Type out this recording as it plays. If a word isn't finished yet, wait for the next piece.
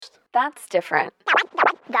That's different.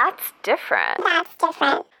 That's different. That's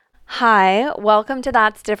different. Hi, welcome to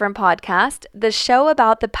That's Different podcast, the show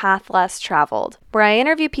about the path less traveled, where I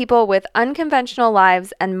interview people with unconventional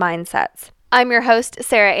lives and mindsets. I'm your host,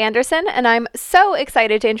 Sarah Anderson, and I'm so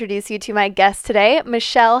excited to introduce you to my guest today,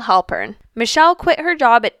 Michelle Halpern. Michelle quit her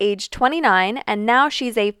job at age 29, and now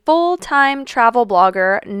she's a full-time travel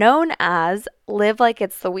blogger known as Live Like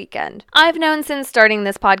It's the Weekend. I've known since starting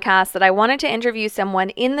this podcast that I wanted to interview someone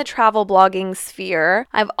in the travel blogging sphere.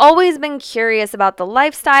 I've always been curious about the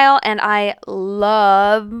lifestyle, and I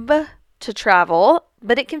love to travel,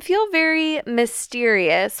 but it can feel very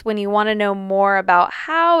mysterious when you want to know more about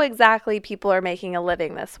how exactly people are making a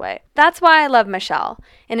living this way. That's why I love Michelle.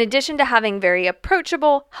 In addition to having very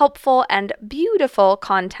approachable, helpful, and beautiful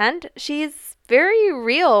content, she's very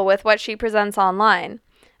real with what she presents online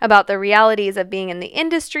about the realities of being in the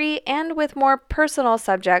industry and with more personal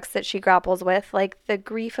subjects that she grapples with, like the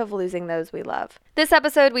grief of losing those we love. This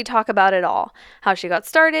episode, we talk about it all: how she got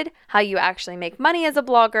started, how you actually make money as a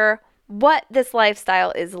blogger, what this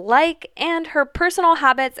lifestyle is like, and her personal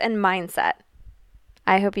habits and mindset.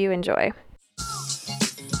 I hope you enjoy.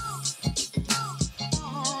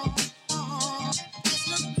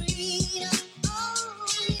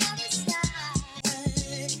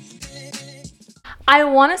 I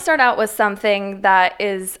want to start out with something that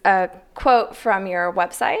is a quote from your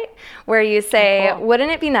website where you say,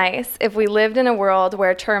 Wouldn't it be nice if we lived in a world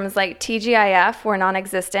where terms like TGIF were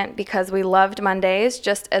non-existent because we loved Mondays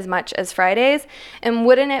just as much as Fridays? And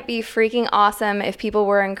wouldn't it be freaking awesome if people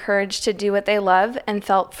were encouraged to do what they love and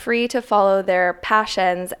felt free to follow their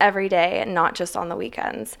passions every day and not just on the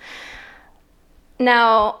weekends?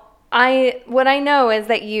 Now, what I know is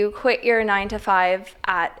that you quit your 9-to-5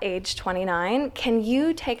 at age 29. Can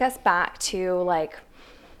you take us back to like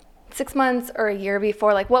 6 months or a year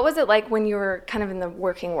before? Like, what was it like when you were kind of in the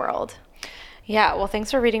working world? Yeah, well,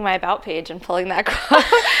 thanks for reading my About page and pulling that quote.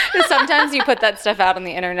 Sometimes you put that stuff out on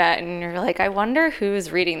the internet and you're like, I wonder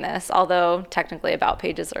who's reading this. Although technically About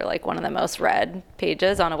pages are like one of the most read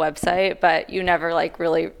pages on a website, but you never like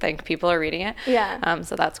really think people are reading it. Yeah.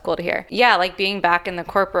 So that's cool to hear. Yeah, like being back in the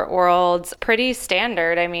corporate world, pretty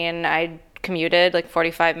standard. I mean, I commuted like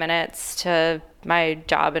 45 minutes to my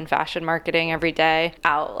job in fashion marketing every day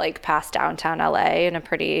out like past downtown LA in a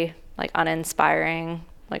pretty like uninspiring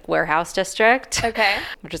like warehouse district. Okay.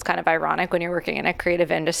 Which is kind of ironic when you're working in a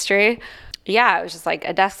creative industry. Yeah, it was just like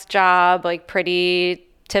a desk job, like pretty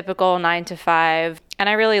typical 9-to-5. And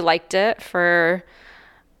I really liked it for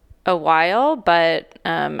a while, but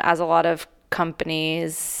as a lot of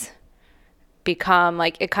companies become,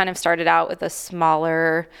 like it kind of started out with a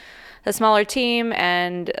smaller team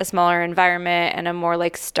and a smaller environment and a more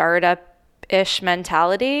like startup-ish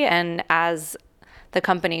mentality. And as the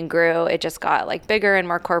company grew, it just got like bigger and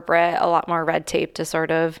more corporate, a lot more red tape to sort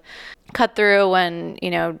of cut through when,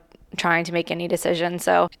 trying to make any decision.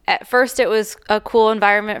 So at first it was a cool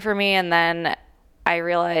environment for me. And then I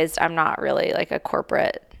realized I'm not really like a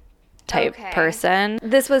corporate type person.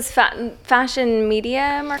 This was fashion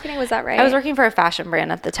media marketing, was that right? I was working for a fashion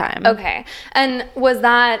brand at the time. Okay. And was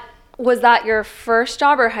that your first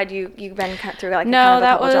job, or had you been through like no, a couple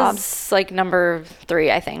that was jobs? Like number 3,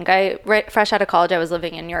 I think. Fresh out of college, I was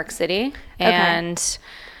living in New York City, and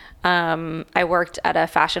I worked at a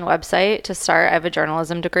fashion website to start. I have a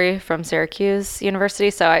journalism degree from Syracuse University,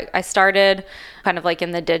 so I started kind of like in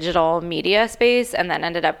the digital media space, and then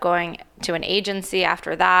ended up going to an agency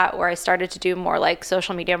after that, where I started to do more like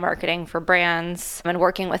social media marketing for brands and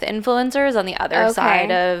working with influencers on the other side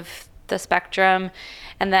of the spectrum.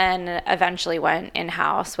 And then eventually went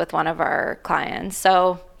in-house with one of our clients.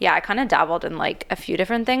 So yeah, I kind of dabbled in like a few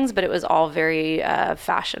different things, but it was all very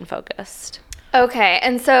fashion focused. Okay.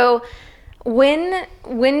 And so when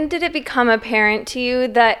did it become apparent to you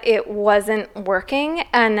that it wasn't working?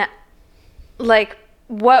 And like,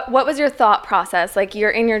 what was your thought process? Like,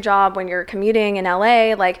 you're in your job when you're commuting in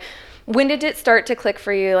LA, like when did it start to click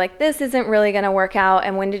for you? Like, this isn't really going to work out.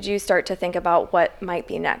 And when did you start to think about what might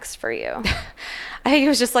be next for you? I think it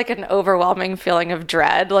was just like an overwhelming feeling of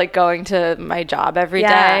dread, like going to my job every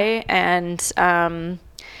day. And I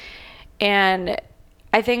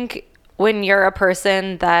think when you're a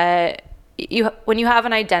person that when you have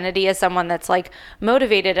an identity as someone that's like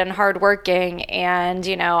motivated and hardworking, and,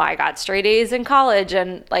 I got straight A's in college,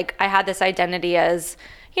 and like I had this identity as,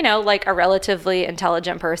 like a relatively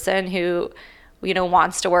intelligent person who,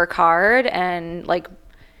 wants to work hard and like,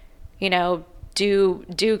 do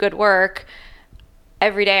good work.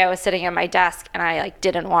 Every day I was sitting at my desk and I like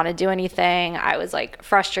didn't want to do anything. I was like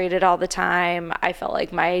frustrated all the time. I felt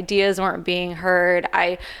like my ideas weren't being heard.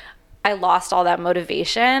 I I lost all that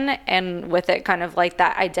motivation, and with it kind of like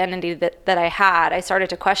that identity that I had, I started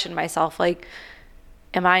to question myself, like,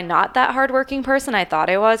 am I not that hardworking person I thought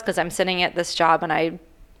I was? Because I'm sitting at this job and I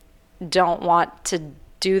don't want to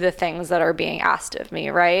do the things that are being asked of me,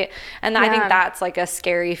 right? And I think that's like a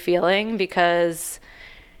scary feeling, because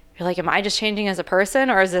you're like, am I just changing as a person,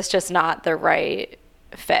 or is this just not the right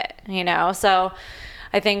fit, you know? So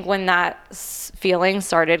I think when that feeling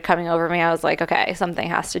started coming over me, I was like, okay, something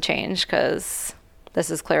has to change, because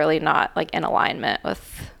this is clearly not like in alignment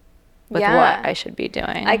with what I should be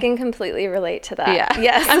doing. I can completely relate to that. Yeah.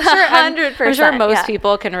 Yes. I'm sure 100%. I'm sure most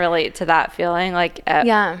people can relate to that feeling, like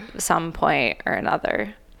at some point or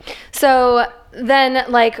another. So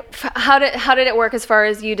then, like, how did it work as far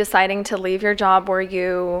as you deciding to leave your job? Did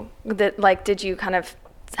you kind of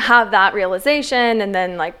have that realization and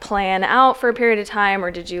then like plan out for a period of time,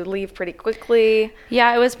 or did you leave pretty quickly?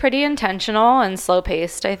 Yeah, it was pretty intentional and slow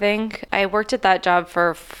paced, I think. I worked at that job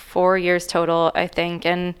for 4 years total, I think.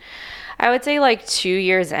 And I would say like 2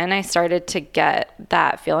 years in, I started to get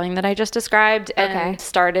that feeling that I just described, and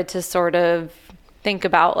started to sort of think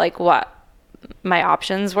about like what my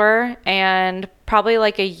options were. And probably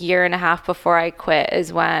like a year and a half before I quit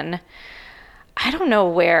is when, I don't know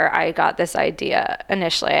where I got this idea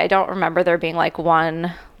initially. I don't remember there being like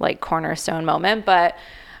one like cornerstone moment, but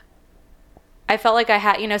I felt like I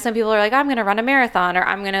had, you know, some people are like, I'm going to run a marathon, or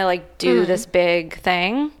I'm going to like do this big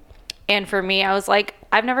thing. And for me, I was like,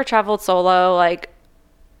 I've never traveled solo. Like,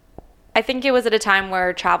 I think it was at a time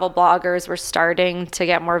where travel bloggers were starting to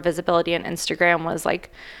get more visibility, and Instagram was like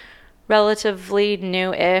relatively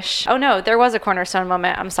new-ish. Oh no, there was a cornerstone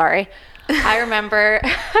moment. I'm sorry. I remember,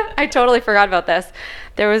 I totally forgot about this.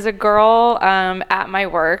 There was a girl at my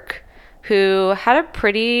work who had a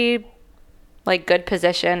pretty like good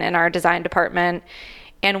position in our design department.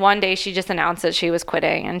 And one day she just announced that she was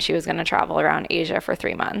quitting and she was going to travel around Asia for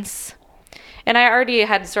 3 months. And I already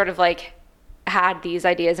had sort of like had these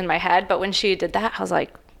ideas in my head, but when she did that, I was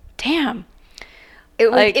like, damn.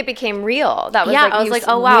 It became real. That was I was like,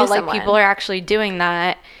 oh wow, like people are actually doing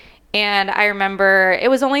that. And I remember it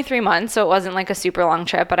was only 3 months, so it wasn't like a super long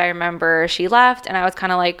trip, but I remember she left and I was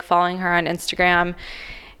kind of like following her on Instagram,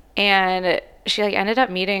 and she like ended up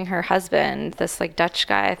meeting her husband, this like Dutch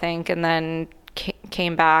guy, I think, and then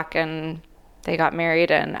came back and they got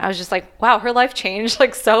married. And I was just like, wow, her life changed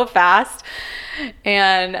like so fast.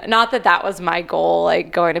 And not that that was my goal,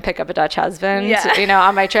 like going to pick up a Dutch husband, you know,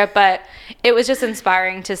 on my trip, but it was just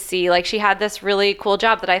inspiring to see like she had this really cool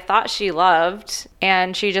job that I thought she loved,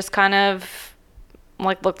 and she just kind of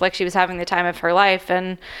like looked like she was having the time of her life.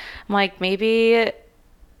 And I'm like, maybe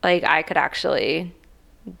like I could actually,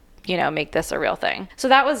 you know, make this a real thing. So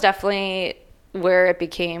that was definitely where it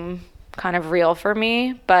became kind of real for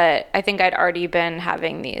me. But I think I'd already been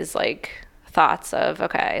having these like thoughts of,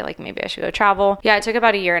 okay, like maybe I should go travel. Yeah, it took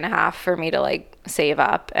about 1.5 years for me to like save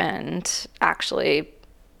up and actually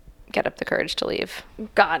get up the courage to leave.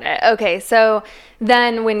 Got it. Okay, so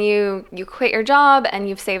then when you quit your job and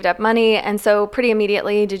you've saved up money, and so pretty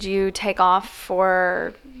immediately did you take off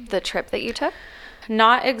for the trip that you took?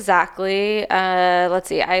 Not exactly. Let's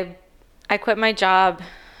see. I quit my job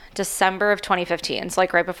December of 2015, so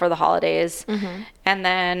like right before the holidays. And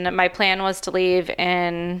then my plan was to leave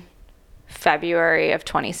in February of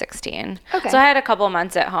 2016. Okay. So I had a couple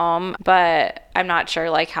months at home, but I'm not sure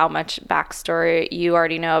like how much backstory you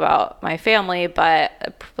already know about my family,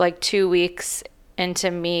 but like 2 weeks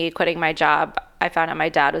into me quitting my job, I found out my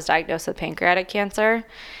dad was diagnosed with pancreatic cancer.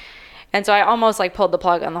 And so I almost like pulled the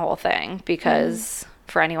plug on the whole thing, because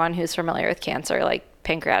for anyone who's familiar with cancer, like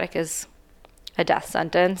pancreatic is a death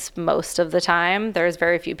sentence most of the time. There's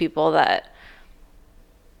very few people that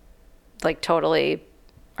like totally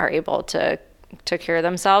are able to cure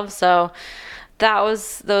themselves. So that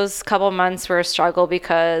was, those couple months were a struggle,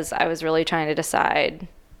 because I was really trying to decide,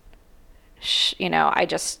 you know, I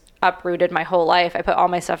just uprooted my whole life. I put all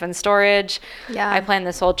my stuff in storage. Yeah. I planned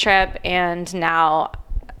this whole trip, and now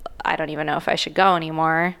I don't even know if I should go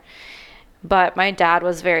anymore. But my dad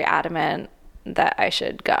was very adamant that I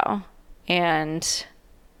should go. And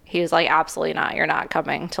he was like, absolutely not. You're not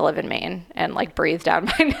coming to live in Maine and like breathe down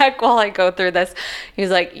my neck while I go through this. He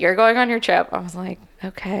was like, you're going on your trip. I was like,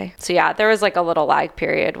 okay. So yeah, there was like a little lag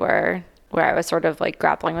period where I was sort of like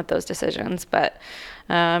grappling with those decisions. But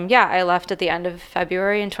yeah, I left at the end of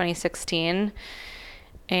February in 2016.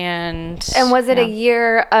 And was it a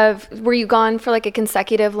year of, were you gone for like a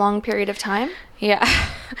consecutive long period of time? Yeah.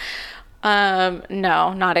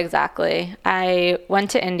 No, not exactly. I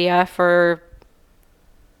went to India for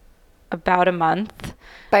about a month.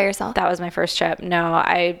 By yourself? That was my first trip. No,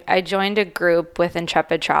 I joined a group with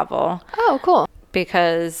Intrepid Travel. Oh, cool.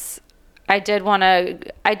 Because I did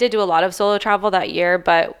do a lot of solo travel that year,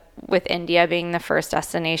 but with India being the first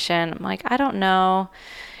destination, I'm like, I don't know.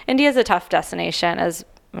 India's a tough destination, as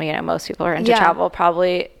you know, most people who are into travel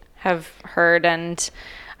probably have heard, and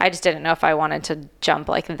I just didn't know if I wanted to jump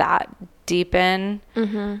like that deep in.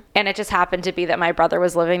 Mm-hmm. And it just happened to be that my brother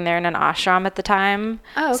was living there in an ashram at the time.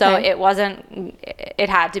 Oh, okay. So it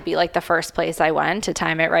had to be like the first place I went to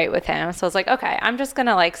time it right with him. So I was like, okay, I'm just going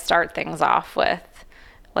to like start things off with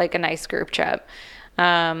like a nice group trip.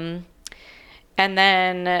 And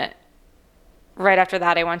then right after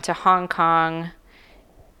that, I went to Hong Kong.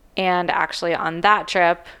 And actually on that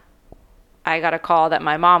trip, I got a call that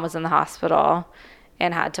my mom was in the hospital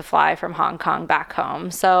and had to fly from Hong Kong back home.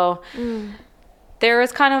 So there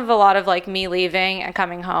was kind of a lot of like me leaving and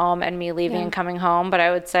coming home and me leaving and coming home. But I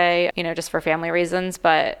would say, you know, just for family reasons,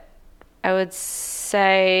 but I would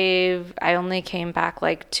say I only came back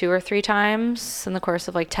like 2 or 3 times in the course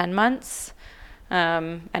of like 10 months.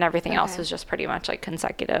 And everything else was just pretty much like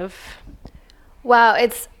consecutive. Wow.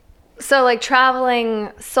 So like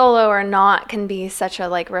traveling solo or not can be such a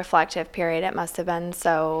like reflective period. It must have been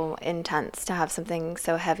so intense to have something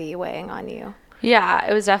so heavy weighing on you. Yeah,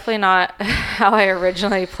 it was definitely not how I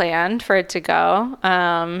originally planned for it to go.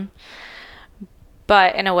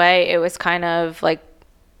 But in a way, it was kind of like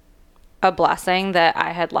a blessing that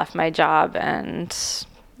I had left my job and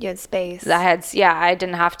you had space. I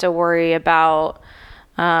didn't have to worry about,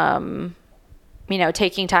 you know,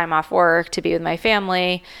 taking time off work to be with my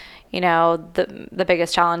family. You know, the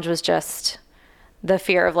biggest challenge was just the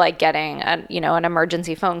fear of like getting an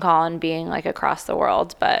emergency phone call and being like across the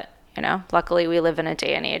world. But, you know, luckily we live in a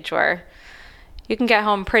day and age where you can get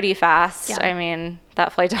home pretty fast. Yeah. I mean,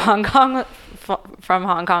 that flight to Hong Kong from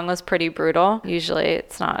Hong Kong was pretty brutal. Usually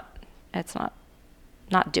it's not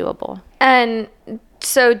doable. And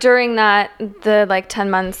so during the like 10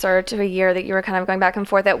 months or to a year that you were kind of going back and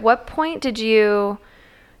forth, at what point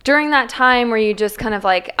during that time, were you just kind of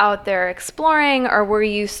like out there exploring, or were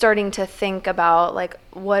you starting to think about like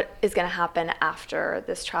what is going to happen after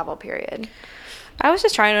this travel period? I was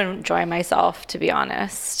just trying to enjoy myself, to be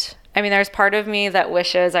honest. I mean, there's part of me that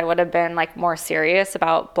wishes I would have been like more serious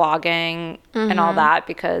about blogging and all that,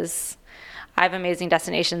 because I have amazing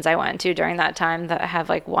destinations I went to during that time that I have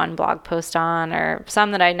like one blog post on, or some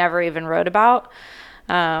that I never even wrote about.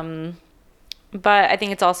 But I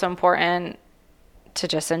think it's also important to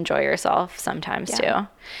just enjoy yourself sometimes too.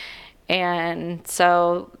 And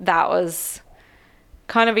so that was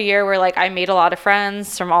kind of a year where like I made a lot of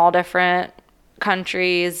friends from all different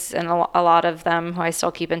countries, and a lot of them who I still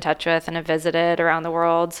keep in touch with and have visited around the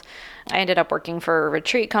world. I ended up working for a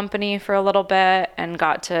retreat company for a little bit and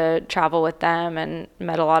got to travel with them and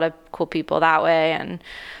met a lot of cool people that way. And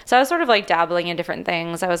so I was sort of like dabbling in different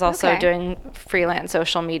things. I was also doing freelance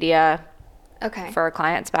social media for our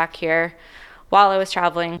clients back here while I was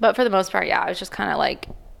traveling. But for the most part, I was just kind of like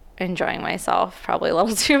enjoying myself, probably a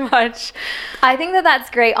little too much. I think that's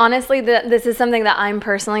great. Honestly, this is something that I'm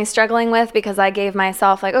personally struggling with, because I gave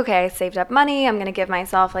myself like, okay, I saved up money. I'm going to give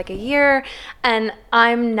myself like a year. And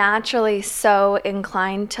I'm naturally so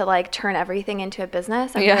inclined to like turn everything into a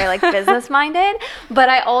business. I'm very like business minded. But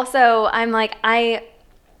I'm like, I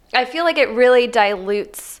feel like it really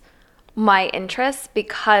dilutes my interests,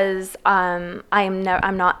 because I'm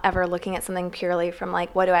not ever looking at something purely from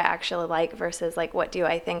like, what do I actually like versus like, what do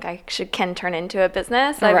I think I can turn into a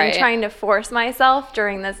business. I've been trying to force myself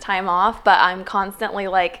during this time off, but I'm constantly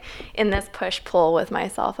like in this push-pull with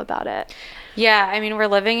myself about it. Yeah, I mean, we're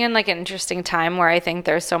living in like an interesting time where I think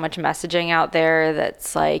there's so much messaging out there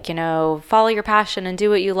that's like, you know, follow your passion and do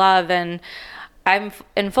what you love. And I'm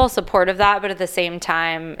in full support of that, but at the same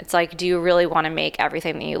time, it's like, do you really want to make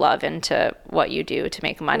everything that you love into what you do to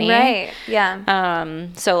make money? Right. Yeah.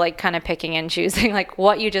 So like kind of picking and choosing like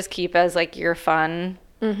what you just keep as like your fun,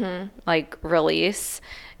 like release,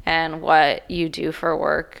 and what you do for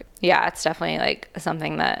work. Yeah, it's definitely like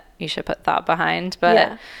something that you should put thought behind.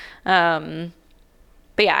 But, but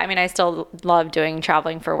yeah, I mean, I still love doing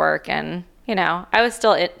traveling for work, and you know, I was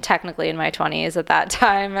still technically in my 20s at that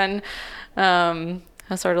time, and I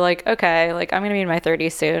was sort of like, okay, like I'm going to be in my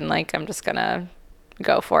 30s soon. Like I'm just going to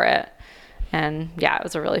go for it. And yeah, it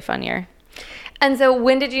was a really fun year. And so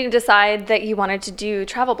when did you decide that you wanted to do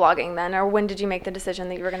travel blogging then? Or when did you make the decision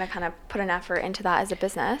that you were going to kind of put an effort into that as a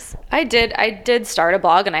business? I did start a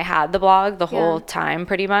blog, and I had the blog the whole time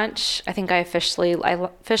pretty much. I think I officially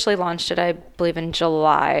launched it, I believe, in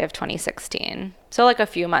July of 2016. So like a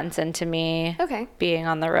few months into me being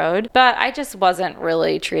on the road. But I just wasn't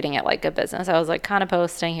really treating it like a business. I was like kind of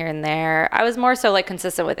posting here and there. I was more so like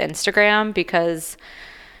consistent with Instagram because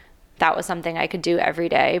that was something I could do every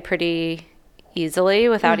day pretty easily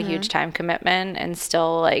without a huge time commitment and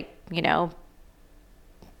still like, you know,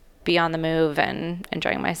 be on the move and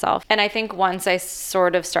enjoying myself. And I think once I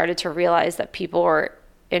sort of started to realize that people were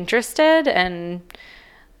interested and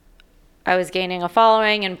I was gaining a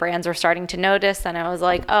following and brands were starting to notice, then I was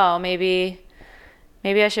like, oh, maybe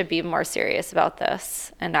I should be more serious about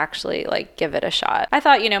this and actually like give it a shot. I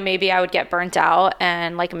thought, you know, maybe I would get burnt out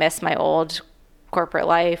and like miss my old corporate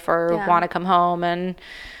life or want to come home and,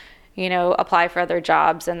 you know, apply for other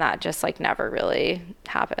jobs, and that just like never really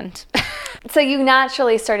happened. So you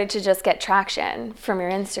naturally started to just get traction from your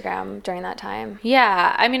Instagram during that time.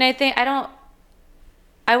 Yeah. I mean,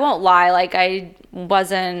 I won't lie. Like I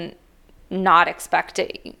wasn't not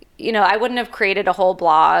expecting, you know, I wouldn't have created a whole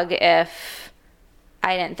blog if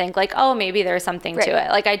I didn't think like, oh, maybe there's something to it.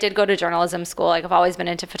 Like I did go to journalism school. Like I've always been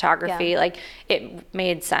into photography. Like it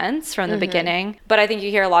made sense from the beginning. But I think you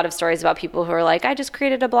hear a lot of stories about people who are like, I just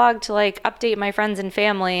created a blog to like update my friends and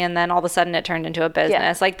family. And then all of a sudden it turned into a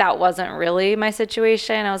business. Like that wasn't really my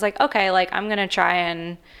situation. I was like, okay, like I'm going to try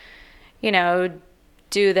and, you know,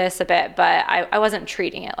 do this a bit, but I wasn't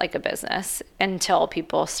treating it like a business until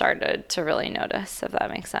people started to really notice, if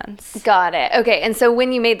that makes sense. Got it. Okay. And so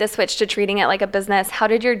when you made the switch to treating it like a business, how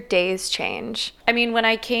did your days change? I mean, when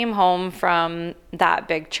I came home from that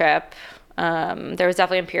big trip, there was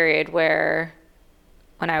definitely a period where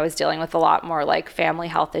when I was dealing with a lot more like family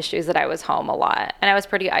health issues that I was home a lot. And I was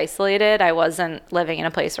pretty isolated. I wasn't living in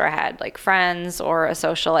a place where I had like friends or a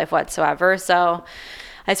social life whatsoever. So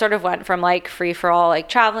I sort of went from like free for all, like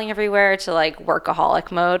traveling everywhere to like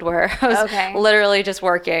workaholic mode where I was literally just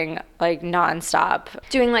working like nonstop.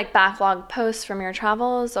 Doing like backlog posts from your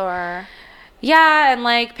travels or? Yeah. And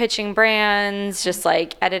like pitching brands, just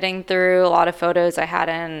like editing through a lot of photos I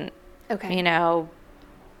hadn't, you know,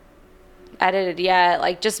 edited yet,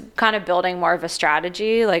 like just kind of building more of a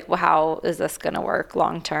strategy, like how is this going to work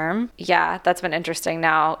long term. Yeah, that's been interesting.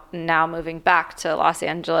 Now moving back to Los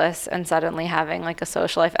Angeles and suddenly having like a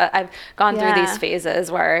social life. I've gone through these phases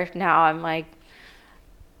where now I'm like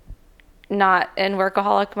not in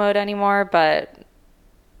workaholic mode anymore, but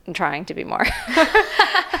I'm trying to be more.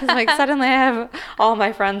 Like suddenly I have all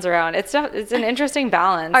my friends around. It's an interesting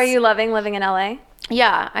balance. Are you loving living in LA?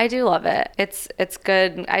 Yeah, I do love it. It's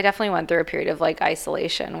good. I definitely went through a period of like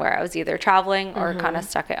isolation where I was either traveling or kind of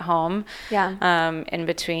stuck at home. In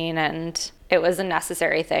between, and it was a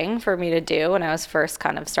necessary thing for me to do when I was first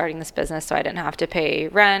kind of starting this business, so I didn't have to pay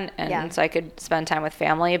rent and so I could spend time with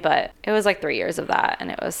family. But it was like 3 years of that,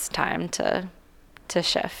 and it was time to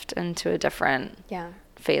shift into a different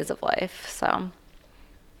phase of life. So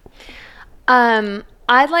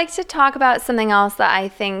I'd like to talk about something else that I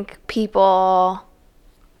think people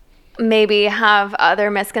maybe have other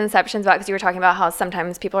misconceptions about, because you were talking about how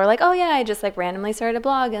sometimes people are like, oh yeah, I just like randomly started a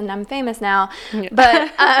blog and I'm famous now. But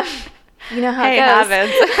you know how it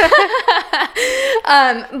goes.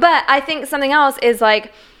 But I think something else is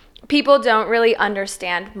like people don't really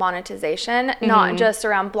understand monetization, not just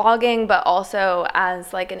around blogging, but also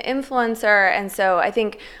as like an influencer. And so I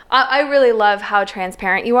think I really love how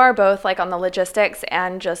transparent you are, both like on the logistics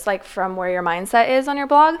and just like from where your mindset is on your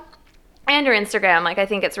blog and your Instagram. Like I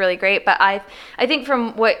think it's really great. But I think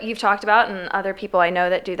from what you've talked about and other people I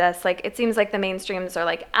know that do this, like it seems like the mainstreams are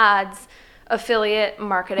like ads, affiliate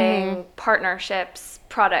marketing, partnerships,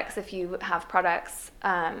 products if you have products.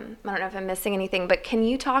 I don't know if I'm missing anything, but can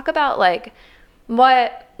you talk about like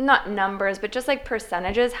what, not numbers, but just like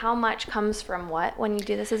percentages, how much comes from what when you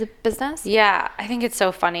do this as a business? Yeah, I think it's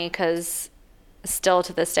so funny because still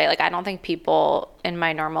to this day, like I don't think people in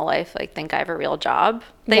my normal life like think I have a real job.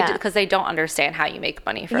 Because they don't understand how you make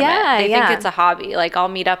money from it. They think it's a hobby. Like I'll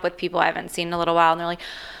meet up with people I haven't seen in a little while and they're like,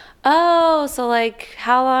 oh, so like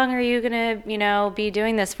how long are you gonna, you know, be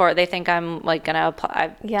doing this for? They think I'm like gonna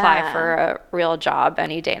apply for a real job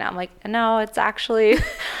any day. And I'm like, no, it's actually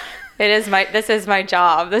this is my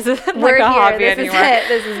job. This isn't like a hobby anymore.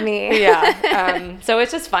 This is me. So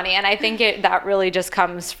it's just funny. And I think that really just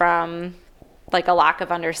comes from like a lack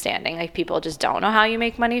of understanding. Like people just don't know how you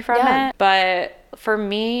make money from it. But for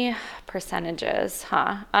me, percentages,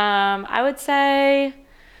 I would say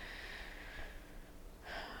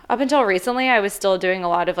Up until recently, I was still doing a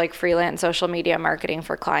lot of like freelance social media marketing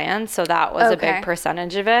for clients. So that was a big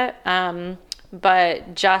percentage of it.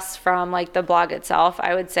 But just from like the blog itself,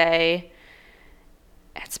 I would say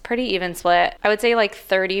it's pretty even split. I would say like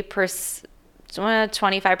 30%,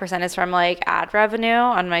 25% is from like ad revenue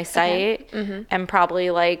on my site. And probably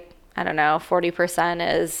like, I don't know,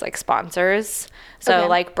 40% is like sponsors. So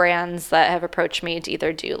like brands that have approached me to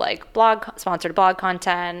either do like sponsored blog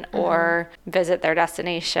content or visit their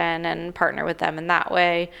destination and partner with them in that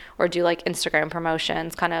way, or do like Instagram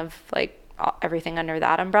promotions, kind of like everything under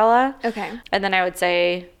that umbrella. Okay. And then I would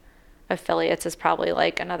say affiliates is probably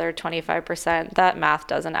like another 25%. That math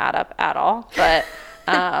doesn't add up at all, but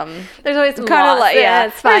there's always some kind of like, yeah,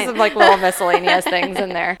 it's fine. There's some like little miscellaneous things in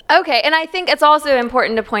there. Okay. And I think it's also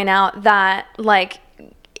important to point out that like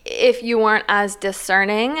if you weren't as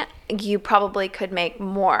discerning, you probably could make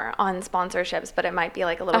more on sponsorships, but it might be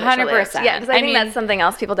like a little bit 100%. Yeah, because I think that's something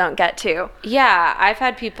else people don't get to. Yeah, I've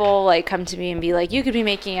had people like come to me and be like, you could be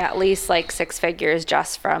making at least like 6 figures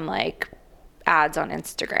just from like ads on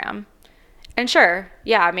Instagram. And sure,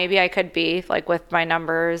 yeah, maybe I could be like with my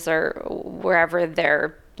numbers or wherever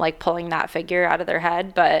they're like pulling that figure out of their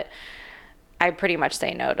head, but I pretty much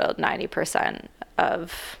say no to 90%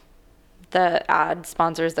 of the ad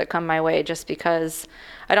sponsors that come my way, just because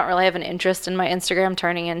I don't really have an interest in my Instagram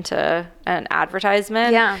turning into an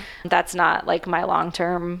advertisement. Yeah. That's not like my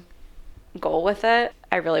long-term goal with it.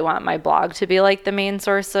 I really want my blog to be like the main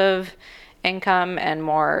source of income and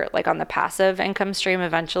more like on the passive income stream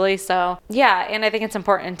eventually. So yeah, and I think it's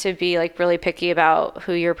important to be like really picky about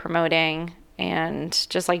who you're promoting and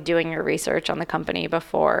just like doing your research on the company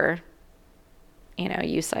before, you know,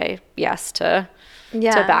 you say yes to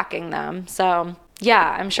backing them. So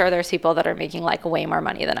yeah, I'm sure there's people that are making like way more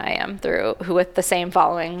money than I am who with the same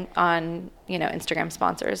following on, you know, Instagram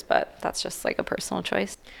sponsors, but that's just like a personal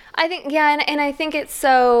choice. I think, yeah. And I think it's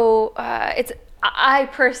so, I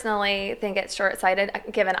personally think it's short-sighted,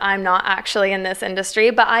 given I'm not actually in this industry,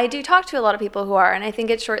 but I do talk to a lot of people who are, and I think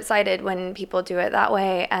it's short-sighted when people do it that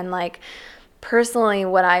way. And like personally,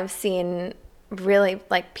 what I've seen really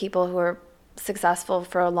like people who are successful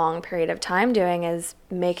for a long period of time doing is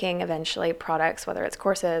making eventually products, whether it's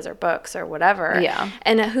courses or books or whatever. Yeah.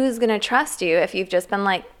 And who's going to trust you if you've just been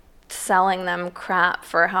like selling them crap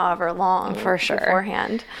for however long for sure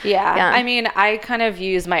beforehand? Yeah. I mean, I kind of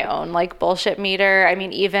use my own like bullshit meter. I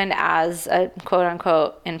mean, even as a quote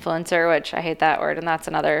unquote influencer, which I hate that word and that's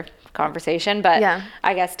another conversation, but yeah.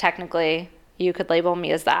 I guess technically you could label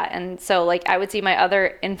me as that. And so like I would see my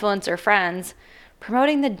other influencer friends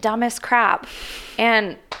promoting the dumbest crap.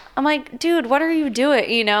 And I'm like, dude, what are you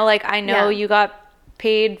doing? You know, like I know you got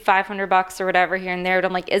paid $500 or whatever here and there, but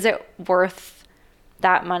I'm like, is it worth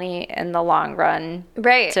that money in the long run?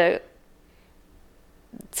 Right. To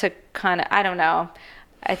kind of, I don't know.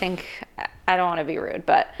 I think, I don't want to be rude,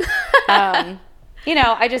 but, you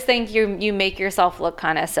know, I just think you make yourself look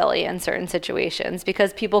kind of silly in certain situations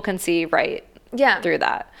because people can see right through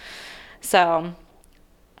that. So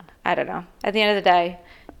I don't know. At the end of the day,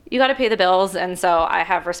 you got to pay the bills, and so I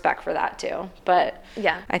have respect for that too. But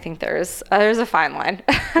yeah, I think there's a fine line.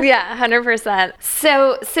 Yeah, 100%.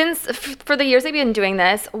 So for the years that you've been doing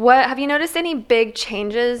this, what have you noticed any big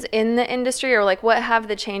changes in the industry, or like what have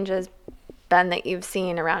the changes been that you've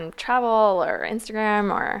seen around travel or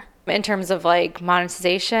Instagram, or in terms of like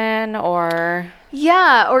monetization, or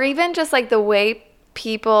or even just like the way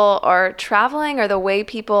people are traveling or the way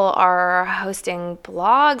people are hosting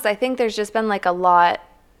blogs? I think there's just been like a lot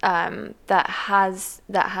that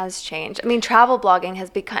has changed. I mean, travel blogging has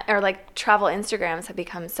become, or like travel Instagrams have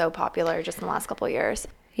become so popular just in the last couple of years.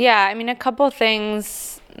 Yeah, I mean, a couple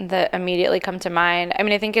things that immediately come to mind. I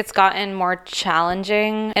mean, I think it's gotten more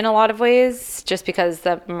challenging in a lot of ways just because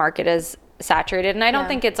the market is saturated. And I don't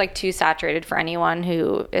think it's like too saturated for anyone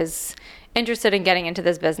who is interested in getting into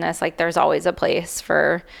this business. Like there's always a place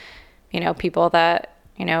for, you know, people that,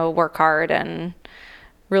 you know, work hard and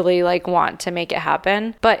really like want to make it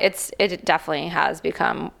happen. But it definitely has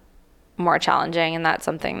become more challenging, and that's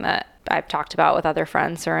something that I've talked about with other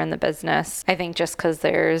friends who are in the business. I think just because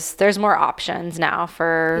there's more options now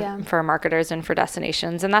for marketers and for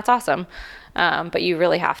destinations, and that's awesome. But you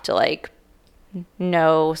really have to like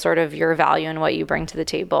know sort of your value and what you bring to the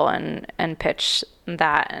table and pitch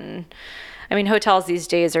that. And I mean, hotels these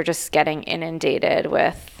days are just getting inundated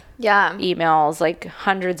with emails, like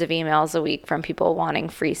hundreds of emails a week from people wanting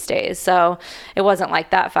free stays. So it wasn't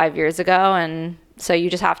like that 5 years ago. And So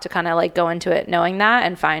you just have to kind of like go into it knowing that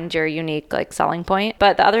and find your unique like selling point.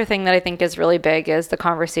 But the other thing that I think is really big is the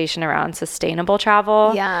conversation around sustainable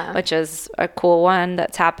travel, which is a cool one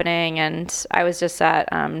that's happening. And I was just at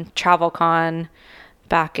TravelCon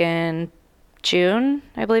back in June,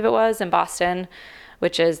 I believe it was, in Boston,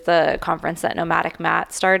 which is the conference that Nomadic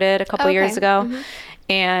Matt started a couple years ago.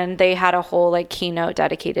 And they had a whole like keynote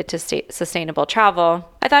dedicated to sustainable travel.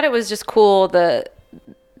 I thought it was just cool that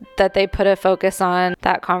they put a focus on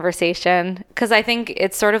that conversation, because I think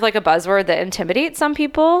it's sort of like a buzzword that intimidates some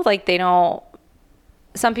people. Like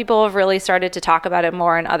some people have really started to talk about it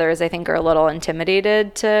more, and others I think are a little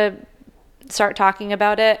intimidated to start talking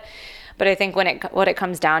about it. But I think what it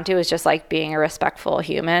comes down to is just like being a respectful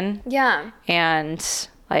human. Yeah. And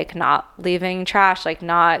like not leaving trash, like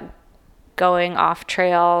not going off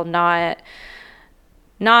trail, not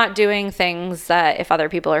doing things that if other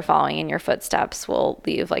people are following in your footsteps will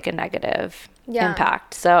leave like a negative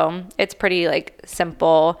impact. So it's pretty like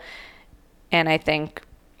simple. And I think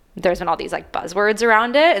there's been all these like buzzwords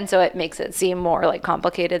around it. And so it makes it seem more like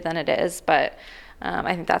complicated than it is. But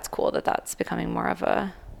I think that's cool that that's becoming more of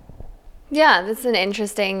a... Yeah, this is an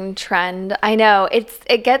interesting trend. I know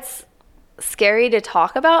it gets scary to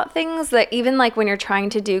talk about things that even like when you're trying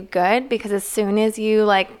to do good, because as soon as you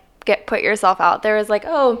like put yourself out there as like,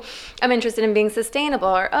 oh, I'm interested in being sustainable,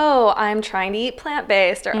 or oh, I'm trying to eat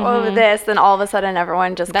plant-based, or oh, this, then all of a sudden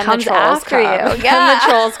everyone just comes after you. Yeah. Then the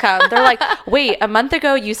trolls come. They're like, wait, a month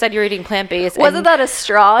ago you said you were eating plant-based. Wasn't that a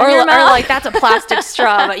straw in your mouth? Or like, that's a plastic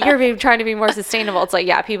straw, but you're trying to be more sustainable. It's like,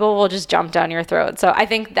 yeah, people will just jump down your throat. So I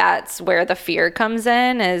think that's where the fear comes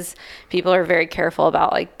in, is people are very careful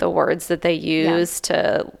about like the words that they use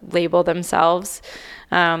to label themselves.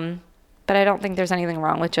 But I don't think there's anything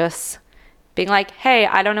wrong with just being like, hey,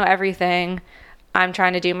 I don't know everything. I'm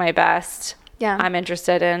trying to do my best. Yeah. I'm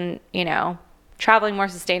interested in, traveling more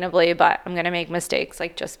sustainably, but I'm going to make mistakes.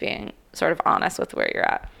 Like just being sort of honest with where you're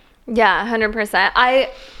at. Yeah, 100%. I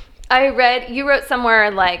read, you wrote somewhere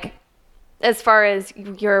like, as far as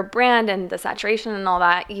your brand and the saturation and all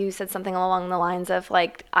that, you said something along the lines of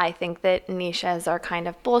like, I think that niches are kind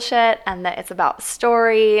of bullshit and that it's about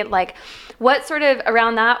story. Like, what sort of,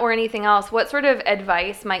 around that or anything else, what sort of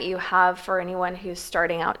advice might you have for anyone who's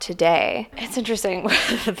starting out today? It's interesting.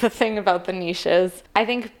 The thing about the niches, I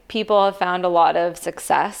think people have found a lot of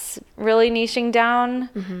success really niching down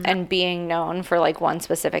and being known for like one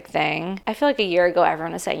specific thing. I feel like a year ago,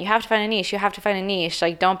 everyone was saying, you have to find a niche, you have to find a niche.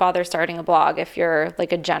 Like, don't bother starting a blog if you're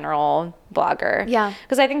like a general blogger. Yeah.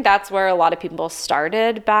 Because I think that's where a lot of people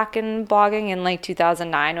started back in blogging in like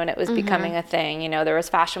 2009 when it was becoming a thing. There was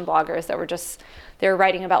fashion bloggers that were they were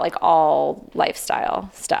writing about like all lifestyle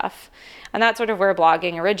stuff. And that's sort of where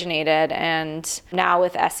blogging originated. And now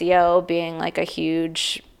with SEO being like a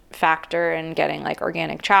huge factor in getting like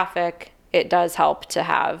organic traffic, it does help to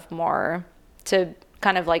have more, to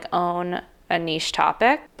kind of like own a niche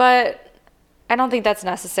topic. But I don't think that's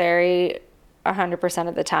necessary 100%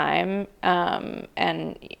 of the time.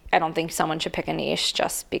 And I don't think someone should pick a niche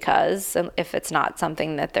just because, if it's not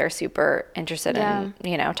something that they're super interested in,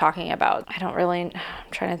 talking about. I'm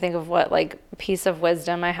trying to think of what like piece of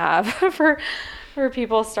wisdom I have for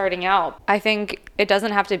people starting out. I think it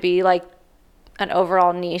doesn't have to be like an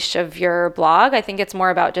overall niche of your blog. I think it's more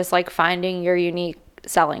about just like finding your unique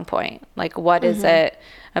selling point. Like, what is it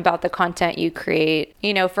about the content you create?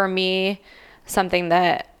 For me, something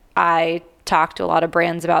that I talk to a lot of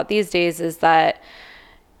brands about these days is that,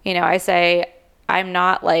 I say I'm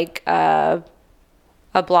not like a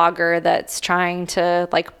blogger that's trying to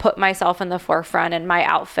like put myself in the forefront in my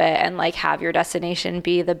outfit and like have your destination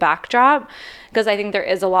be the backdrop, because I think there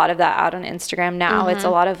is a lot of that out on Instagram now. It's a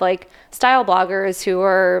lot of like style bloggers who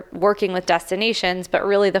are working with destinations, but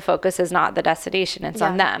really the focus is not the destination, it's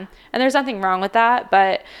on them. And there's nothing wrong with that,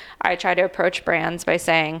 but I try to approach brands by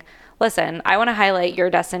saying, listen, I want to highlight your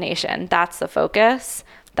destination. That's the focus.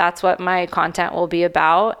 That's what my content will be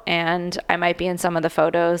about. And I might be in some of the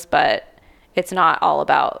photos, but it's not all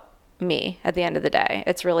about me at the end of the day.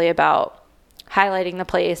 It's really about highlighting the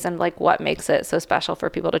place and like what makes it so special for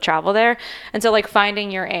people to travel there. And so like finding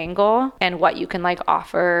your angle and what you can like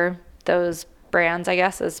offer those brands, I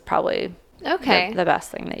guess, is probably the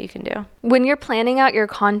best thing that you can do. When you're planning out your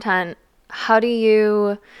content, how do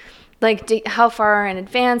you how far in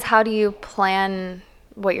advance, how do you plan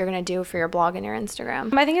what you're going to do for your blog and your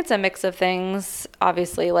Instagram? I think it's a mix of things.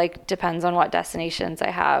 Obviously, like depends on what destinations I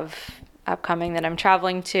have upcoming that I'm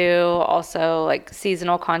traveling to. Also like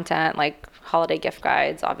seasonal content, like holiday gift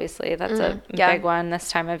guides. Obviously, that's a big one this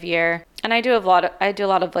time of year. And I do a lot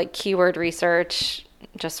of like keyword research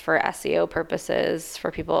just for SEO purposes, for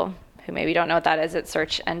people who maybe don't know what that is, it's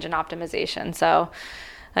search engine optimization. So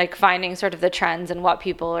like finding sort of the trends and what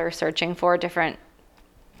people are searching for different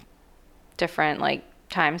like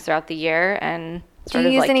times throughout the year, and sort do you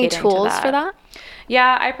of use like any catering tools for that?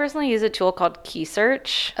 Yeah, I personally use a tool called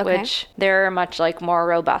KeySearch, which there are much like more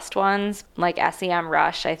robust ones. Like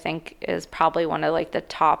SEMrush, I think, is probably one of like the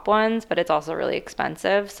top ones, but it's also really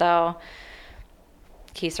expensive. So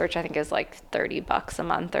KeySearch, I think, is like $30 a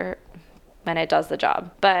month when it does the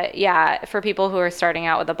job. But yeah, for people who are starting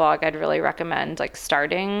out with a blog, I'd really recommend like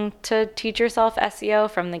starting to teach yourself SEO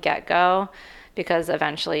from the get-go, because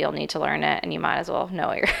eventually you'll need to learn it, and you might as well know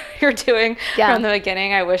what you're doing from the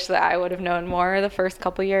beginning. I wish that I would have known more the first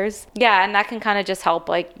couple years. Yeah, and that can kind of just help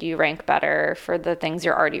like you rank better for the things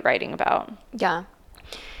you're already writing about. Yeah.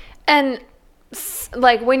 And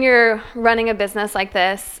like when you're running a business like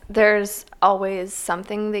this, there's always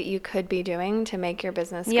something that you could be doing to make your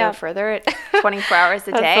business go further at 24 hours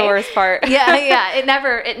a day. That's the worst part. Yeah. It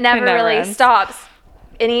never really ends. stops.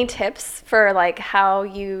 Any tips for like how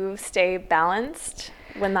you stay balanced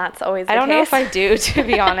when that's always the case? I don't know if I do, to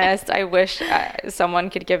be honest. I wish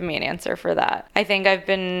someone could give me an answer for that. I think I've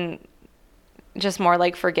been just more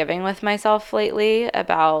like forgiving with myself lately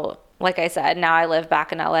about, like I said, now I live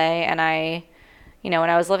back in LA, and when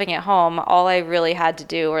I was living at home, all I really had to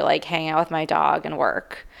do were like hang out with my dog and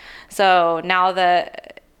work. So now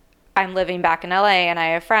that I'm living back in LA and I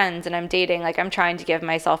have friends and I'm dating, like I'm trying to give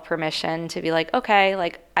myself permission to be like, okay,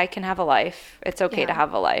 like I can have a life. It's okay to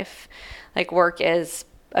have a life. Like work is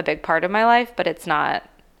a big part of my life, but it's not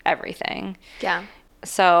everything. Yeah.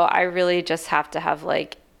 So I really just have to have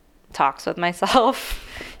like talks with myself.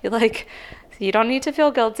 Like, you don't need to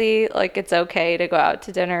feel guilty. Like it's okay to go out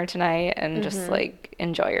to dinner tonight and just like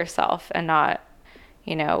enjoy yourself and not,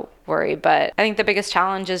 worry. But I think the biggest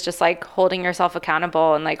challenge is just like holding yourself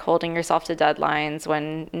accountable and like holding yourself to deadlines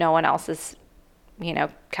when no one else is,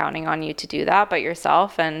 counting on you to do that but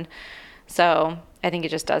yourself. And so I think it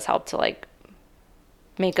just does help to like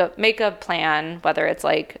make a plan, whether it's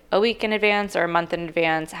like a week in advance or a month in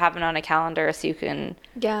advance, have it on a calendar so you can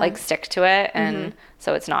like stick to it. And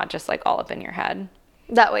so it's not just like all up in your head.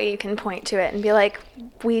 That way you can point to it and be like,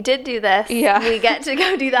 we did do this. Yeah. We get to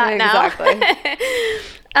go do that now. Exactly.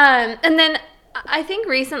 And then I think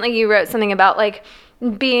recently you wrote something about like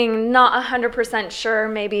being not 100% sure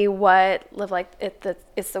maybe what Live Like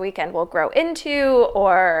It's the Weekend will grow into,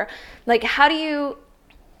 or like how do you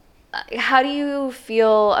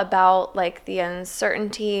feel about like the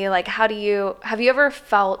uncertainty? Like have you ever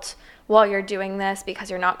felt while you're doing this, because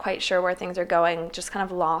you're not quite sure where things are going, just kind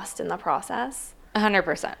of lost in the process?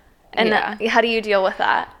 100%. And how do you deal with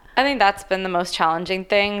that? I think that's been the most challenging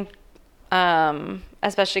thing,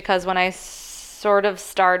 especially because when I sort of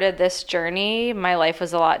started this journey, my life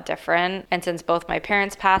was a lot different. And since both my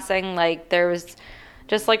parents passing, like there was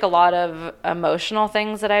just like a lot of emotional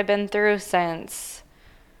things that I've been through since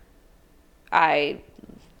I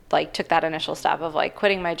like took that initial step of like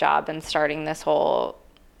quitting my job and starting this whole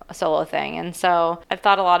solo thing. And so I've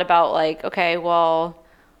thought a lot about like, okay, well,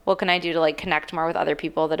 what can I do to like connect more with other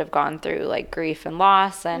people that have gone through like grief and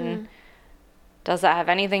loss? And does that have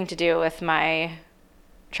anything to do with my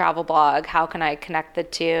travel blog? How can I connect the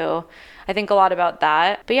two? I think a lot about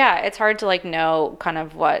that. But yeah, it's hard to like know kind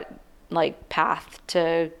of what like path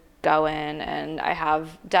to go in. And I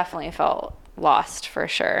have definitely felt lost for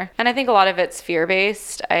sure. And I think a lot of it's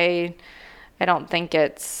fear-based. I think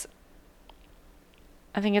it's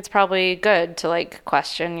probably good to like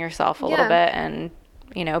question yourself a little bit and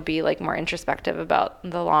be like more introspective about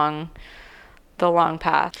the long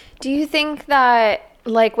path. Do you think that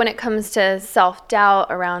like when it comes to self-doubt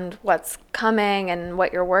around what's coming and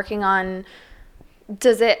what you're working on,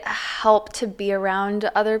 does it help to be around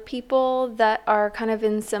other people that are kind of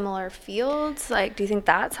in similar fields? Like, do you think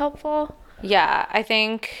that's helpful? Yeah,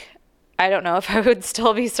 I don't know if I would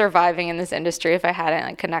still be surviving in this industry if I hadn't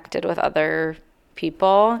like connected with other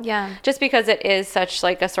people. Yeah. Just because it is such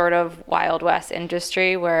like a sort of Wild West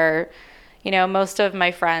industry where, most of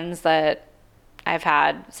my friends that I've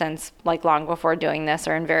had since like long before doing this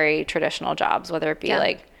are in very traditional jobs, whether it be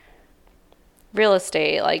like real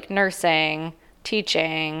estate, like nursing,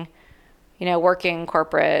 teaching, working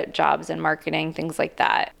corporate jobs in marketing, things like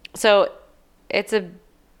that. So it's a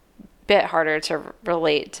bit harder to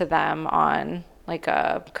relate to them on like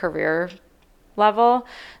a career level.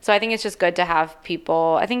 So I think it's just good to have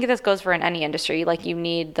people. I think this goes for in any industry. Like you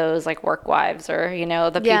need those like work wives or,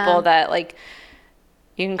 the people that like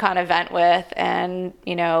you can kind of vent with. And,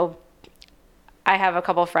 I have a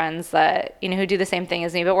couple friends that, who do the same thing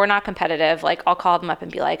as me, but we're not competitive. Like I'll call them up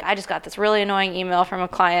and be like, I just got this really annoying email from a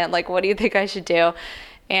client. Like, what do you think I should do?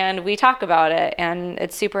 and we talk about it, and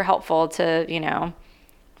it's super helpful to, you know,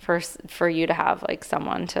 for you to have like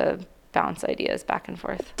someone to bounce ideas back and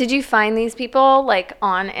forth. Did you find these people like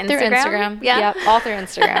on Instagram? Through Instagram. Yeah. Yep, all through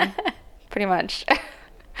Instagram. Pretty much.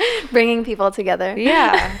 Bringing people together.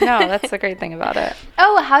 Yeah. No, that's the great thing about it.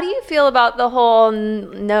 Oh, how do you feel about the whole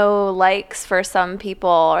no likes for some people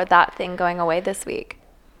or that thing going away this week?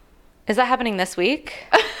 Is that happening this week?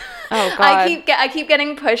 Oh God. I keep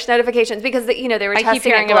getting push notifications because they were testing I keep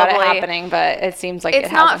hearing it about globally. it happening, but it seems like It's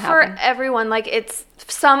it not hasn't for happened. everyone. Like, it's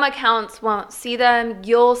some accounts won't see them.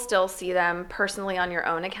 You'll still see them personally on your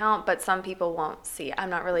own account, but some people won't see. I'm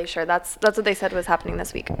not really sure. That's what they said was happening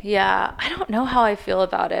this week. Yeah, I don't know how I feel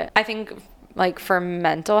about it. I think like for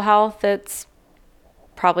mental health, it's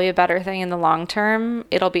probably a better thing in the long term.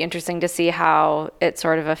 It'll be interesting to see how it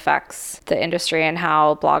sort of affects the industry and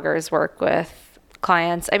how bloggers work with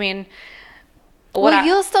clients. I mean,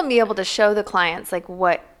 you'll still be able to show the clients like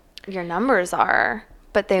what your numbers are,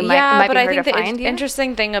 but it might but be I hard think to the find you.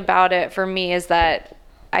 interesting thing about it for me is that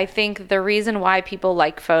I think the reason why people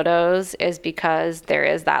like photos is because there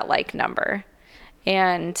is that like number.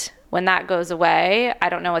 And when that goes away, I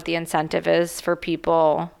don't know what the incentive is for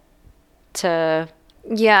people to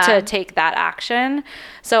take that action.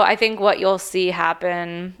 So I think what you'll see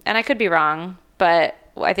happen, and I could be wrong, but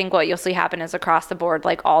I think what you'll see happen is across the board,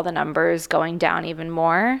 like all the numbers going down even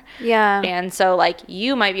more. Yeah. And so like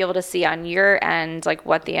you might be able to see on your end, like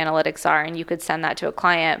what the analytics are, and you could send that to a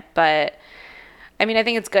client. But I mean, I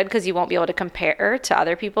think it's good because you won't be able to compare to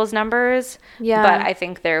other people's numbers. Yeah. But I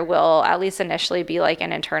think there will at least initially be like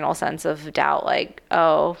an internal sense of doubt, like,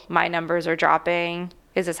 oh, my numbers are dropping.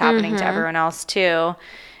 Is this happening to everyone else too?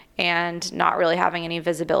 And not really having any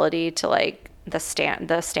visibility to like the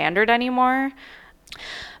standard anymore.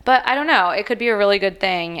 But I don't know. It could be a really good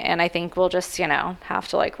thing, and I think we'll just, have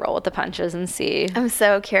to like roll with the punches and see. I'm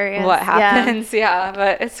so curious what happens. Yeah,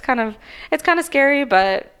 but it's kind of scary,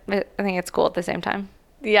 but I think it's cool at the same time.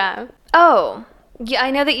 Yeah. Oh, yeah.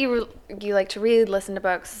 I know that you like to read, listen to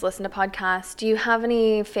books, listen to podcasts. Do you have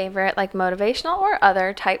any favorite like motivational or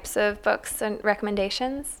other types of books and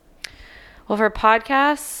recommendations? Well, for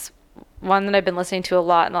podcasts, one that I've been listening to a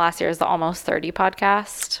lot in the last year is the Almost 30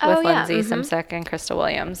 podcast with Lindsay Simsek and Krista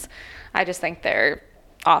Williams. I just think they're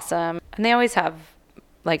awesome. And they always have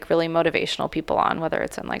like really motivational people on, whether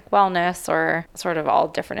it's in like wellness or sort of all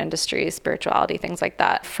different industries, spirituality, things like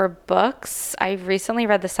that. For books, I recently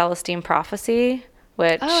read The Celestine Prophecy,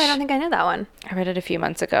 which... Oh, I don't think I know that one. I read it a few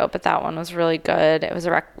months ago, but that one was really good. It was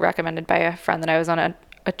recommended by a friend that I was on a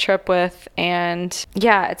trip with. And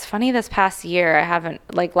yeah, it's funny, this past year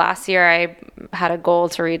last year I had a goal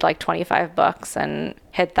to read like 25 books and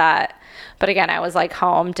hit that, but again, I was like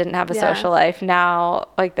home, didn't have a social life. Now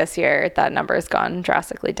like this year that number has gone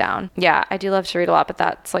drastically down. Yeah, I do love to read a lot, but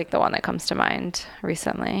that's like the one that comes to mind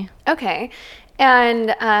recently. Okay.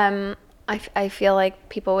 And I feel like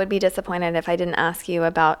people would be disappointed if I didn't ask you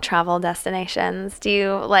about travel destinations. Do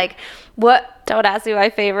you like what? Don't ask me my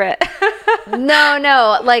favorite.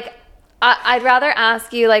 No. Like, I'd rather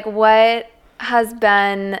ask you, like, what has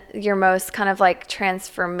been your most kind of, like,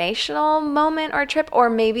 transformational moment or trip? Or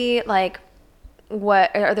maybe, like,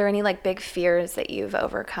 what are there any, like, big fears that you've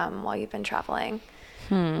overcome while you've been traveling?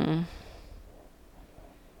 That's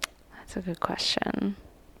a good question.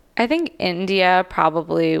 I think India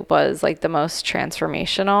probably was, like, the most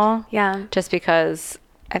transformational. Yeah. Just because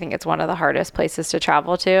I think it's one of the hardest places to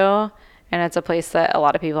travel to. And it's a place that a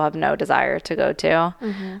lot of people have no desire to go to.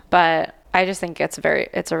 Mm-hmm. But I just think it's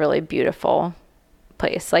a really beautiful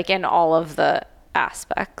place, like in all of the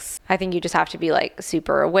aspects. I think you just have to be like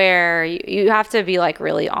super aware. You have to be like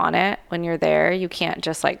really on it when you're there. You can't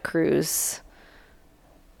just like cruise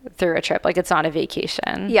through a trip. Like it's not a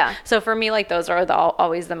vacation. Yeah. So for me, like those are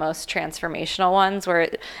always the most transformational ones where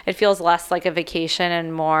it feels less like a vacation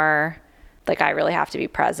and more like I really have to be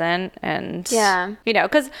present. And,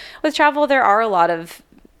 because with travel, there are a lot of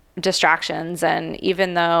distractions. And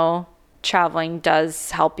even though traveling does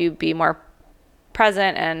help you be more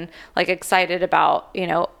present and like excited about,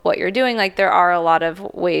 what you're doing, like there are a lot of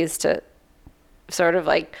ways to sort of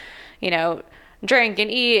like, drink and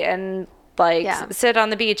eat and like sit on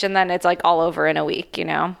the beach. And then it's like all over in a week,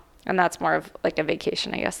 and that's more of like a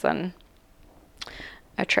vacation, I guess, than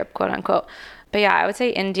a trip, quote unquote. But yeah, I would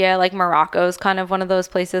say India, like Morocco is kind of one of those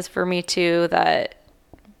places for me too that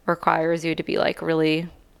requires you to be like really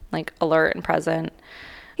like alert and present.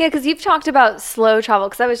 Yeah, because you've talked about slow travel,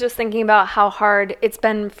 because I was just thinking about how hard it's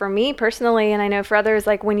been for me personally, and I know for others,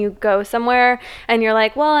 like when you go somewhere and you're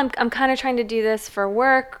like, well, I'm kind of trying to do this for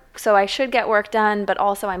work, so I should get work done, but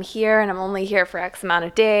also I'm here and I'm only here for X amount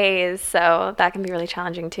of days. So that can be really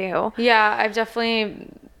challenging too. Yeah,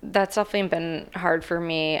 that's definitely been hard for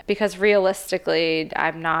me because realistically,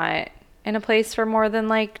 I'm not in a place for more than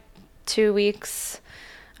like 2 weeks.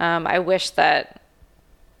 I wish that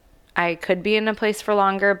I could be in a place for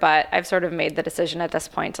longer, but I've sort of made the decision at this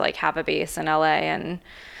point to like have a base in LA and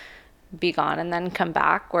be gone and then come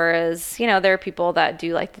back. Whereas, there are people that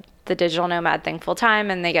do like the digital nomad thing full time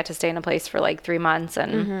and they get to stay in a place for like 3 months,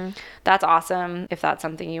 and that's awesome if that's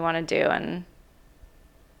something you want to do. And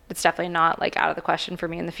it's definitely not like out of the question for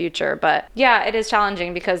me in the future. But yeah, it is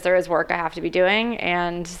challenging because there is work I have to be doing.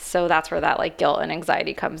 And so that's where that like guilt and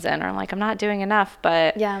anxiety comes in, or I'm like, I'm not doing enough,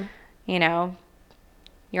 but yeah,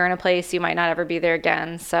 you're in a place you might not ever be there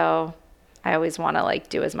again. So I always want to like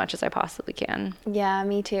do as much as I possibly can. Yeah,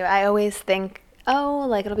 me too. I always think, oh,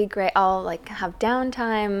 like it'll be great. I'll like have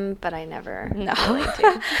downtime, but I never really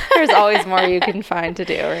do. There's always more you can find to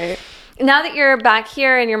do, right? Now that you're back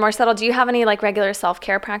here and you're more settled, do you have any like regular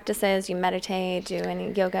self-care practices? You meditate, do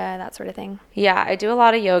any yoga, that sort of thing? Yeah, I do a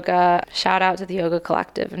lot of yoga. Shout out to the Yoga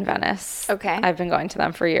Collective in Venice. Okay. I've been going to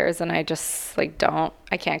them for years, and I just like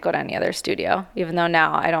I can't go to any other studio, even though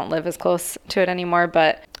now I don't live as close to it anymore,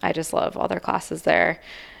 but I just love all their classes there.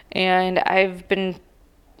 And I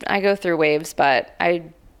go through waves, but I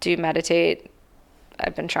do meditate.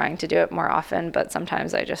 I've been trying to do it more often, but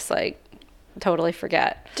sometimes I just like totally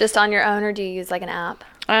forget. Just on your own, or do you use like an app?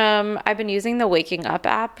 I've been using the Waking Up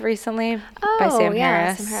app recently by Sam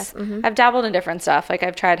Harris. Sam Harris. Mm-hmm. I've dabbled in different stuff. Like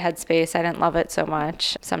I've tried Headspace. I didn't love it so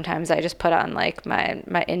much. Sometimes I just put on like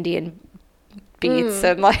my Indian beats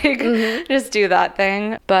and like just do that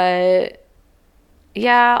thing. But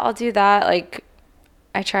yeah, I'll do that. Like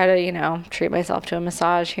I try to, treat myself to a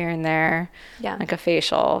massage here and there. Yeah. Like a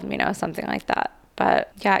facial, something like that.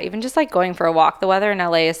 But yeah, even just like going for a walk. The weather in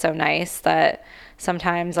LA is so nice that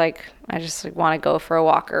sometimes like I just like, want to go for a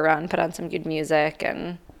walk or run, put on some good music,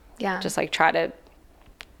 and just like try to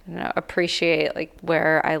appreciate like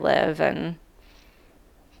where I live. And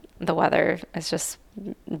the weather is just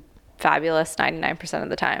fabulous 99% of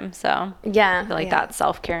the time. So yeah, I feel like that's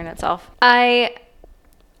self-care in itself. I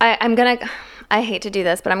hate to do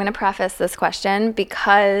this, but I'm gonna preface this question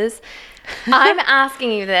because I'm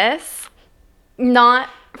asking you this not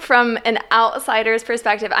from an outsider's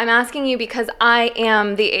perspective. I'm asking you because I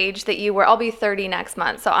am the age that you were. I'll be 30 next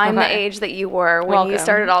month. So I'm the age that you were when you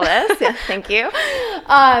started all this. Yeah, thank you.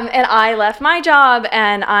 And I left my job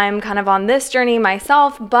and I'm kind of on this journey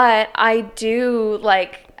myself, but I do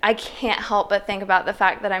I can't help but think about the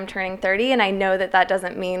fact that I'm turning 30, and I know that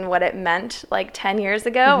doesn't mean what it meant like 10 years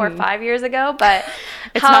ago or 5 years ago, but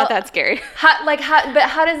it's not that scary. But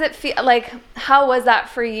how does it feel? Like, how was that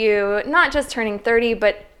for you? Not just turning 30,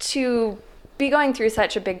 but to be going through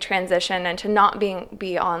such a big transition and to not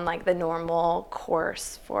be on like the normal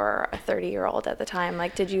course for a 30-year-old at the time.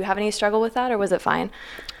 Like, did you have any struggle with that, or was it fine?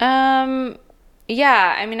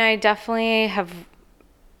 Yeah, I mean, I definitely have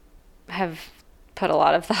put a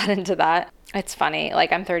lot of thought into that. It's funny,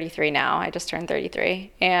 like I'm 33 now. I just turned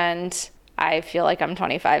 33 and I feel like I'm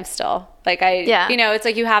 25 still. Like it's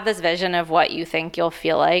like you have this vision of what you think you'll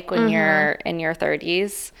feel like when you're in your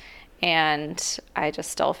 30s, and I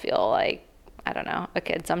just still feel like, I don't know, a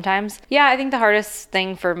kid sometimes. Yeah, I think the hardest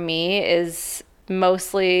thing for me is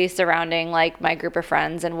mostly surrounding like my group of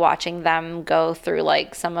friends and watching them go through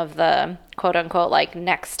like some of the quote unquote like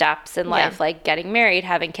next steps in life, like getting married,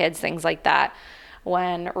 having kids, things like that.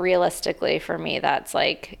 When realistically for me, that's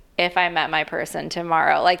like, if I met my person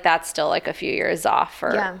tomorrow, like that's still like a few years off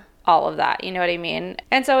for all of that. You know what I mean?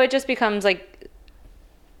 And so it just becomes like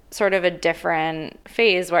sort of a different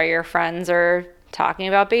phase where your friends are talking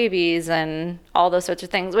about babies and all those sorts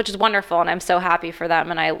of things, which is wonderful. And I'm so happy for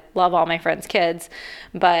them. And I love all my friends' kids,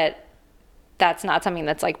 but that's not something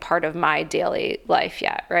that's like part of my daily life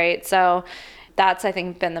yet. Right. So that's, I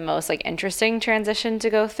think, been the most like interesting transition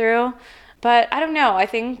to go through. But I don't know. I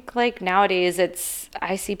think like nowadays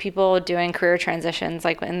I see people doing career transitions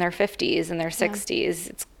like in their 50s and their 60s.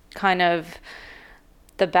 It's kind of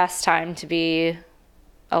the best time to be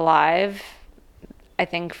alive, I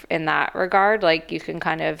think, in that regard. Like you can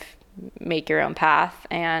kind of make your own path,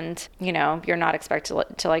 and you're not expected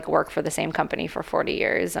to like work for the same company for 40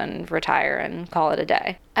 years and retire and call it a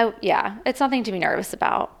day. It's nothing to be nervous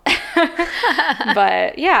about.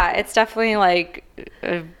 But yeah, it's definitely like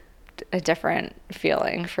a different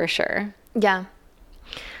feeling for sure. Yeah.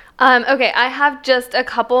 Okay, I have just a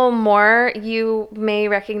couple more. You may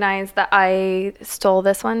recognize that I stole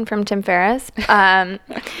this one from Tim Ferriss.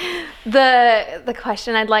 The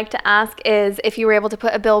question I'd like to ask is if you were able to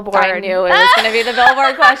put a billboard. I knew it was going to be the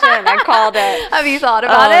billboard question. I called it. Have you thought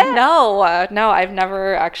about it? No, I've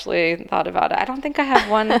never actually thought about it. I don't think I have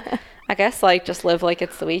one. I guess like just live like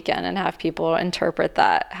it's the weekend and have people interpret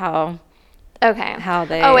that how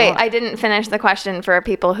they. Oh wait, I didn't finish the question for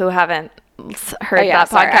people who haven't heard that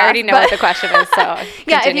sorry, podcast. I already know what the question is. So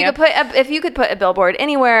yeah, if you could put a billboard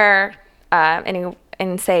anywhere,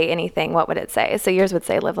 and say anything, what would it say? So yours would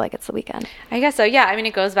say "Live like it's the weekend." I guess so. Yeah, I mean,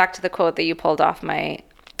 it goes back to the quote that you pulled off my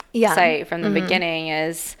site from the beginning.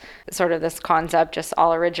 Is sort of this concept just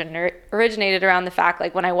all originated around the fact,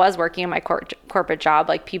 like when I was working in my corporate job,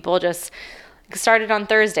 like people just started on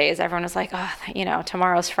Thursdays. Everyone was like, oh,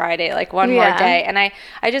 tomorrow's Friday, like one more day. And I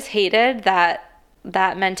just hated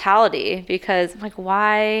that mentality, because like,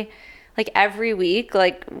 why, like every week,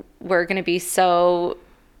 like we're going to be so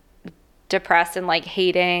depressed and like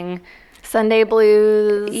hating Sunday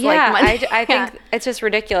blues. Yeah. Like I think it's just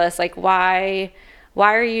ridiculous. Like why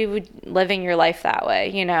are you living your life that way?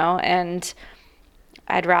 And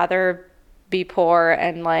I'd rather be poor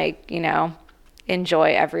and like,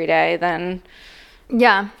 enjoy every day than,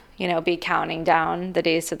 be counting down the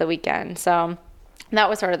days to the weekend. So that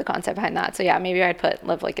was sort of the concept behind that. So yeah, maybe I'd put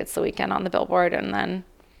 "Live like it's the weekend" on the billboard and then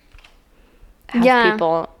have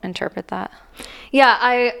people interpret that. Yeah,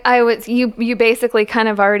 I was, you basically kind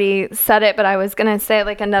of already said it, but I was going to say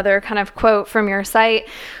like another kind of quote from your site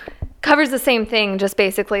covers the same thing, just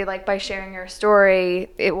basically like by sharing your story,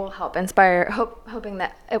 it will help inspire, hoping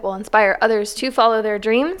that it will inspire others to follow their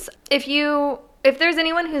dreams. If there's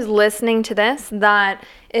anyone who's listening to this that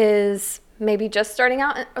is maybe just starting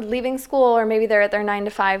out, leaving school, or maybe they're at their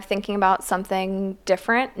 9-to-5 thinking about something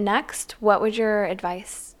different next, what would your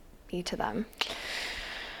advice be to them?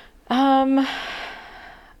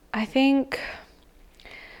 I think,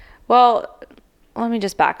 well, let me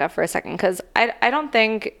just back up for a second, because I don't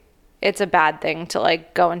think it's a bad thing to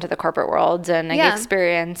like go into the corporate world and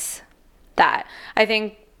experience that. I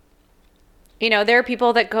think, there are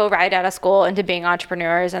people that go right out of school into being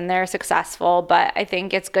entrepreneurs and they're successful, but I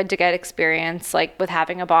think it's good to get experience like with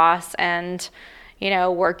having a boss and,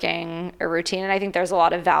 working a routine. And I think there's a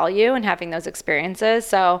lot of value in having those experiences.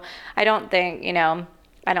 So I don't think,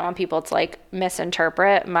 I don't want people to like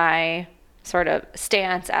misinterpret my sort of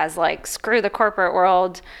stance as like, screw the corporate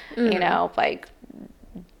world, like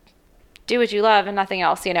do what you love and nothing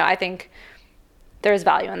else. I think there's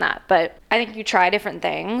value in that, but I think you try different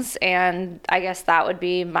things. And I guess that would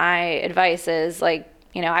be my advice is like,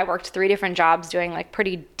 I worked 3 different jobs doing like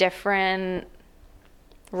pretty different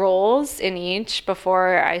roles in each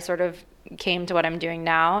before I sort of came to what I'm doing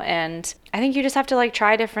now. And I think you just have to like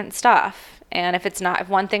try different stuff. And if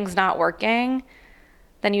one thing's not working,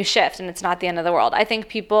 then you shift and it's not the end of the world. I think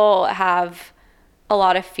people have a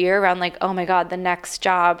lot of fear around like, oh my God, the next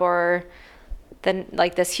job or then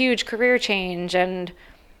like this huge career change. And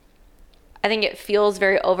I think it feels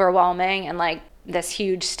very overwhelming and like this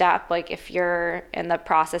huge step, like if you're in the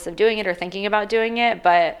process of doing it or thinking about doing it.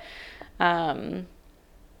 But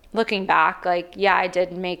looking back, like, yeah, I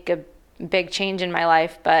did make a big change in my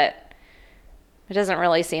life, but it doesn't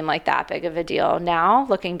really seem like that big of a deal now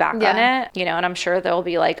looking back on it, and I'm sure there'll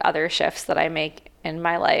be like other shifts that I make in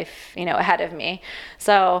my life, ahead of me.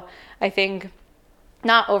 So I think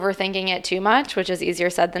not overthinking it too much, which is easier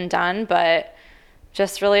said than done, but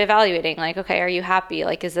just really evaluating like, okay, are you happy?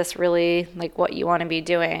 Like, is this really like what you want to be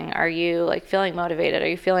doing? Are you like feeling motivated? Are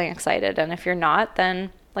you feeling excited? And if you're not,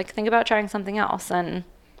 then like think about trying something else, and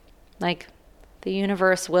like the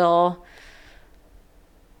universe will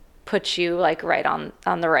put you like right on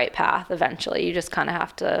the right path eventually. You just kind of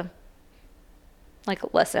have to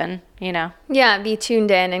like listen, Yeah, be tuned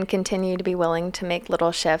in and continue to be willing to make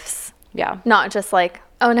little shifts. Yeah. Not just like,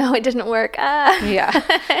 oh no, it didn't work. Yeah.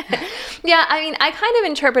 Yeah, I mean, I kind of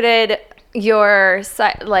interpreted your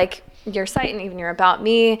site and even your About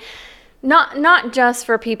Me, not just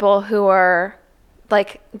for people who are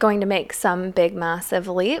like going to make some big massive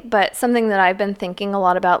leap, but something that I've been thinking a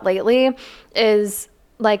lot about lately is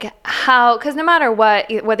like how, because no matter what,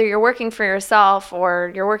 whether you're working for yourself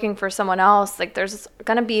or you're working for someone else, like there's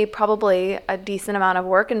going to be probably a decent amount of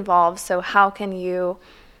work involved. So how can you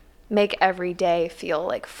make every day feel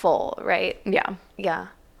like full, right? Yeah. Yeah.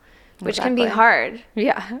 Which can be hard.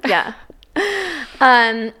 Yeah. Yeah.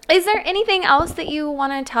 Is there anything else that you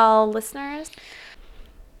want to tell listeners?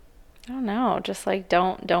 I don't know. Just like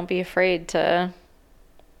don't be afraid to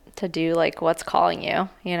do like what's calling you,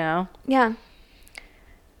 Yeah.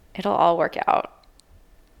 It'll all work out.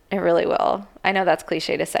 It really will. I know that's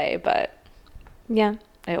cliche to say, but yeah,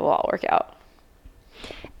 it will all work out.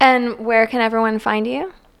 And where can everyone find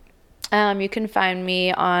you? You can find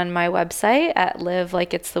me on my website at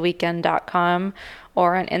livelikeitstheweekend.com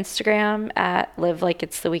or on Instagram at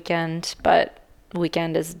livelikeitstheweekend, but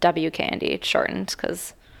weekend is WKND shortened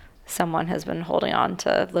because someone has been holding on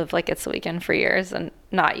to Live Like It's the Weekend for years and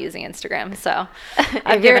not using Instagram. So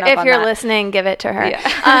if you're listening, give it to her.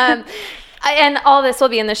 Yeah. And all this will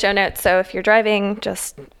be in the show notes. So if you're driving,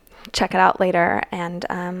 just check it out later, and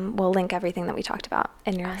we'll link everything that we talked about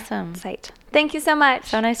in your site. Thank you so much.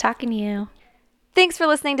 So nice talking to you. Thanks for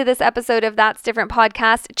listening to this episode of That's Different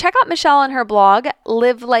Podcast. Check out Michelle on her blog,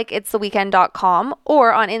 livelikeitstheweekend.com,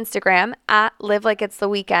 or on Instagram at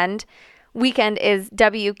livelikeitstheweekend. Weekend is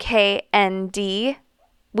WKND,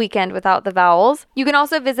 weekend without the vowels. You can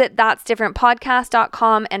also visit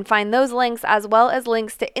that'sdifferentpodcast.com and find those links, as well as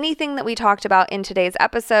links to anything that we talked about in today's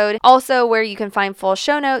episode. Also, where you can find full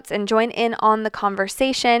show notes and join in on the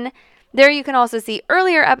conversation. There you can also see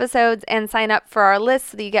earlier episodes and sign up for our list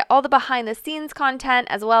so that you get all the behind the scenes content,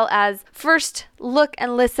 as well as first look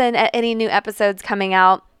and listen at any new episodes coming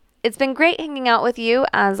out. It's been great hanging out with you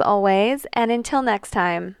as always, and until next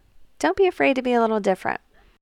time, don't be afraid to be a little different.